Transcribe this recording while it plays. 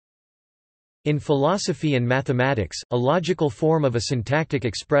In philosophy and mathematics, a logical form of a syntactic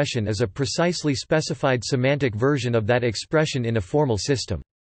expression is a precisely specified semantic version of that expression in a formal system.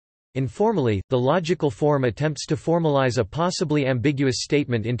 Informally, the logical form attempts to formalize a possibly ambiguous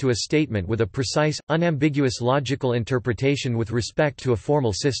statement into a statement with a precise, unambiguous logical interpretation with respect to a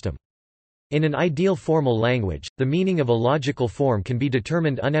formal system. In an ideal formal language, the meaning of a logical form can be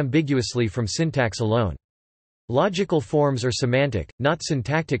determined unambiguously from syntax alone. Logical forms are semantic, not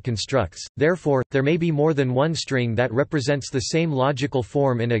syntactic constructs, therefore, there may be more than one string that represents the same logical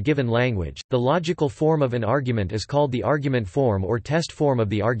form in a given language. The logical form of an argument is called the argument form or test form of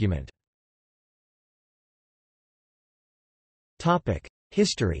the argument.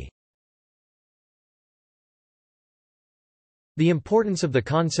 History. The importance of the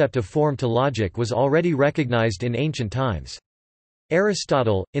concept of form to logic was already recognized in ancient times.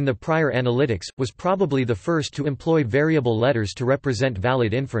 Aristotle, in the prior Analytics, was probably the first to employ variable letters to represent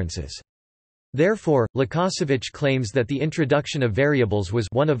valid inferences. Therefore, Lukasiewicz claims that the introduction of variables was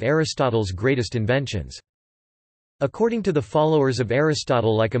one of Aristotle's greatest inventions. According to the followers of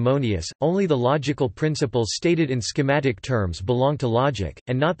Aristotle like Ammonius, only the logical principles stated in schematic terms belong to logic,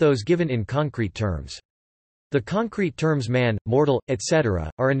 and not those given in concrete terms. The concrete terms man, mortal,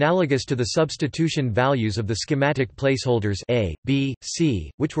 etc., are analogous to the substitution values of the schematic placeholders a, b, c,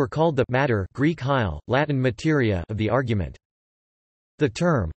 which were called the matter Greek hyle, Latin materia of the argument. The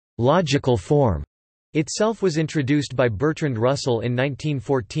term, logical form, itself was introduced by Bertrand Russell in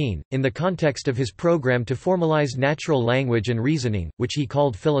 1914, in the context of his program to formalize natural language and reasoning, which he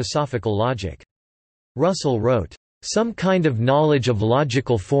called philosophical logic. Russell wrote, "Some kind of knowledge of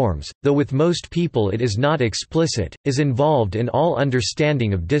logical forms, though with most people it is not explicit, is involved in all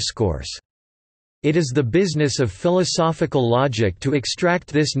understanding of discourse. It is the business of philosophical logic to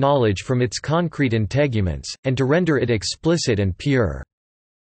extract this knowledge from its concrete integuments, and to render it explicit and pure."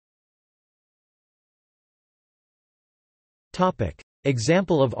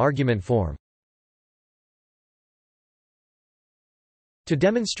 Example of argument form. To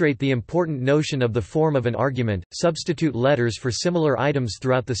demonstrate the important notion of the form of an argument, substitute letters for similar items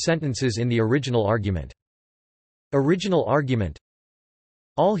throughout the sentences in the original argument. Original argument: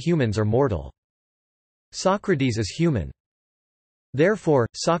 all humans are mortal. Socrates is human. Therefore,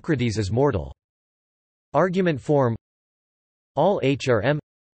 Socrates is mortal. Argument form: all H are M.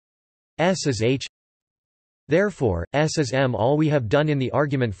 S is H. Therefore, S is M. All we have done in the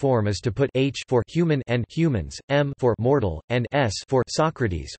argument form is to put H for human and humans, M for mortal, and S for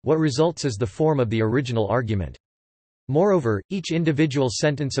Socrates. What results is the form of the original argument. Moreover, each individual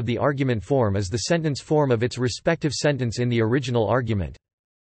sentence of the argument form is the sentence form of its respective sentence in the original argument.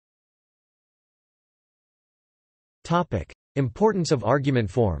 Topic: Importance of argument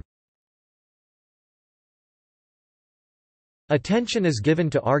form. Attention is given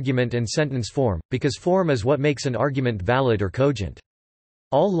to argument and sentence form, because form is what makes an argument valid or cogent.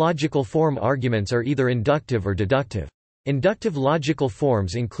 All logical form arguments are either inductive or deductive. Inductive logical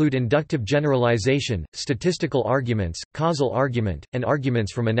forms include inductive generalization, statistical arguments, causal argument, and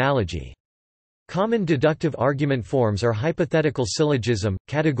arguments from analogy. Common deductive argument forms are hypothetical syllogism,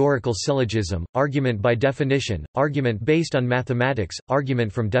 categorical syllogism, argument by definition, argument based on mathematics,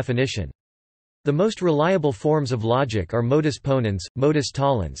 argument from definition. The most reliable forms of logic are modus ponens, modus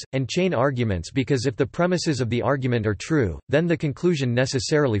tollens, and chain arguments because if the premises of the argument are true, then the conclusion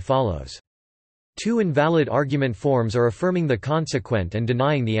necessarily follows. Two invalid argument forms are affirming the consequent and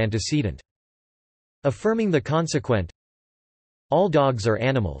denying the antecedent. Affirming the consequent: all dogs are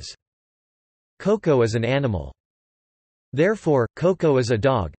animals. Coco is an animal. Therefore, Coco is a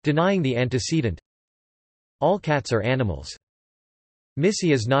dog, denying the antecedent: all cats are animals.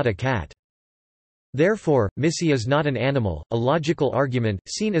 Missy is not a cat. Therefore, Missy is not an animal. A logical argument,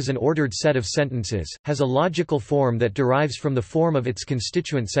 seen as an ordered set of sentences, has a logical form that derives from the form of its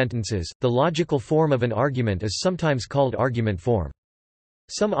constituent sentences. The logical form of an argument is sometimes called argument form.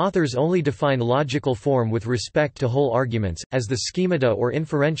 Some authors only define logical form with respect to whole arguments, as the schemata or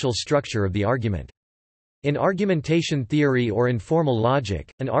inferential structure of the argument. In argumentation theory or in formal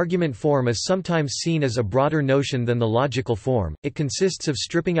logic, an argument form is sometimes seen as a broader notion than the logical form. It consists of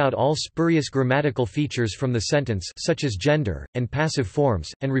stripping out all spurious grammatical features from the sentence, such as gender, and passive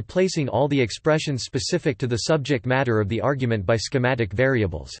forms, and replacing all the expressions specific to the subject matter of the argument by schematic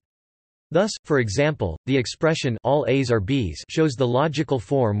variables. Thus, for example, the expression all A's are B's shows the logical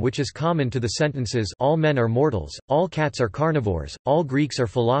form which is common to the sentences all men are mortals, all cats are carnivores, all Greeks are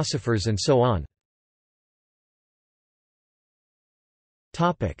philosophers, and so on.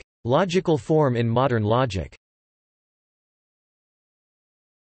 Logical form in modern logic.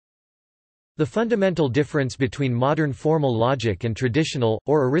 The fundamental difference between modern formal logic and traditional,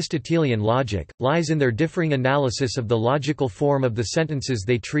 or Aristotelian logic, lies in their differing analysis of the logical form of the sentences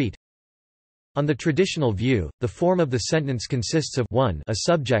they treat. On the traditional view, the form of the sentence consists of 1 a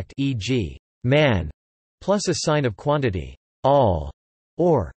subject, e.g., man, plus a sign of quantity, all,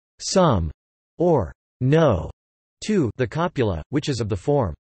 or some, or no. 2 the copula, which is of the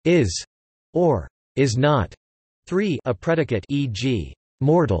form is, or is not. 3 a predicate, e.g.,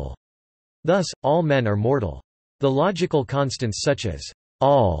 mortal. Thus, all men are mortal. The logical constants such as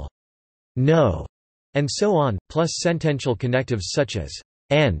all, no, and so on, plus sentential connectives such as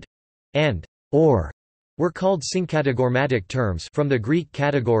and, or, were called syncategormatic terms from the Greek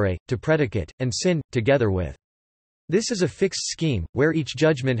kategore, to predicate, and syn, together with. This is a fixed scheme, where each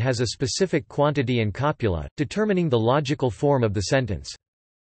judgment has a specific quantity and copula, determining the logical form of the sentence.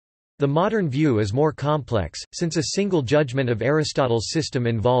 The modern view is more complex, since a single judgment of Aristotle's system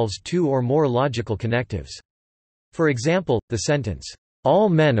involves 2 or more logical connectives. For example, the sentence, "all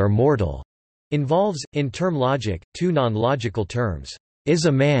men are mortal," involves, in term logic, 2 non-logical terms, "is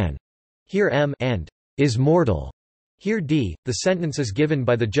a man," here m, and "is mortal," here d. The sentence is given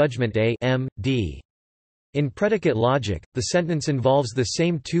by the judgment a m, d. In predicate logic, the sentence involves the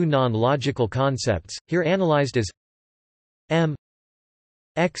same 2 non-logical concepts, here analyzed as m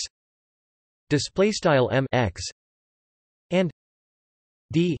x displaystyle m x and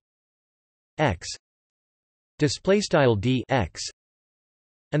d x displaystyle d x,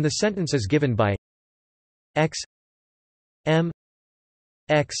 and the sentence is given by x m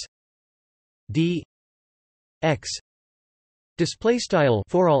x d x display style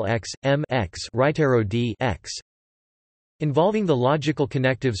for all x m x right arrow d x, involving the logical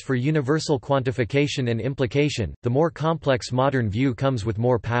connectives for universal quantification and implication. The more complex modern view comes with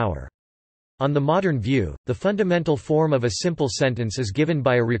more power. On the modern view, the fundamental form of a simple sentence is given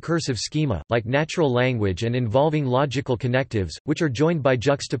by a recursive schema, like natural language, and involving logical connectives, which are joined by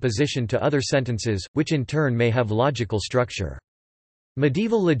juxtaposition to other sentences, which in turn may have logical structure.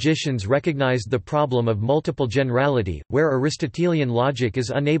 Medieval logicians recognized the problem of multiple generality, where Aristotelian logic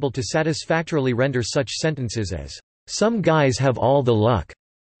is unable to satisfactorily render such sentences as, "some guys have all the luck,"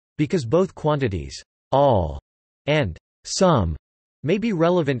 because both quantities, all and some, may be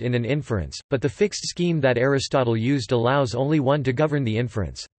relevant in an inference, but the fixed scheme that Aristotle used allows only one to govern the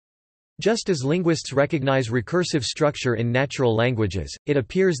inference. Just as linguists recognize recursive structure in natural languages, it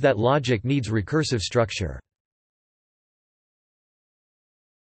appears that logic needs recursive structure.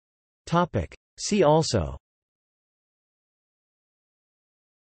 See also: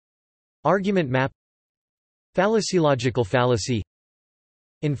 argument map, fallacylogical fallacy,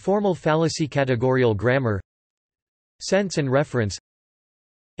 informal fallacy, categorical grammar, sense and reference,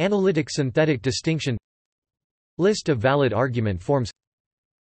 analytic synthetic distinction, list of valid argument forms.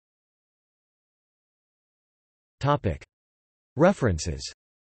 References.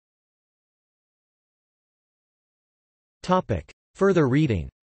 Further reading.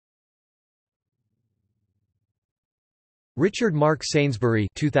 Richard Mark Sainsbury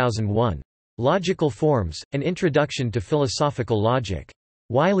 2001. Logical Forms, An Introduction to Philosophical Logic.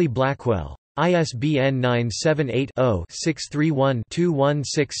 Wiley-Blackwell. ISBN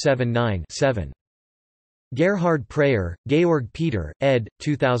 978-0-631-21679-7. Gerhard Preyer, Georg Peter, ed.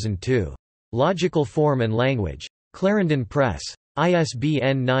 2002. Logical Form and Language. Clarendon Press.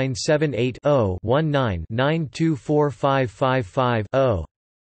 ISBN 978-0-19-924555-0.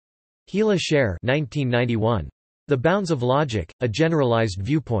 Gila Scher 1991. The Bounds of Logic, A Generalized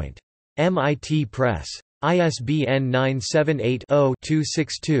Viewpoint. MIT Press. ISBN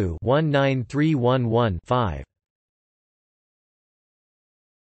 978-0-262-19311-5.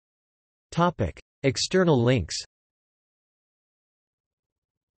 External links.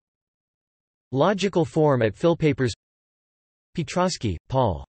 Logical Form at Philpapers. Piotrowski,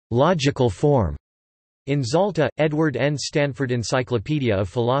 Paul. Logical Form. In Zalta, Edward N. Stanford Encyclopedia of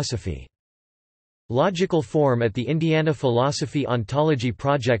Philosophy. Logical Form at the Indiana Philosophy Ontology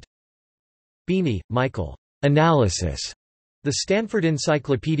Project. Beeney, Michael. Analysis. The Stanford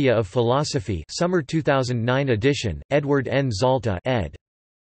Encyclopedia of Philosophy, Summer 2009 edition, Edward N. Zalta, ed.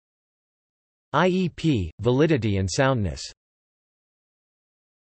 IEP, Validity and Soundness.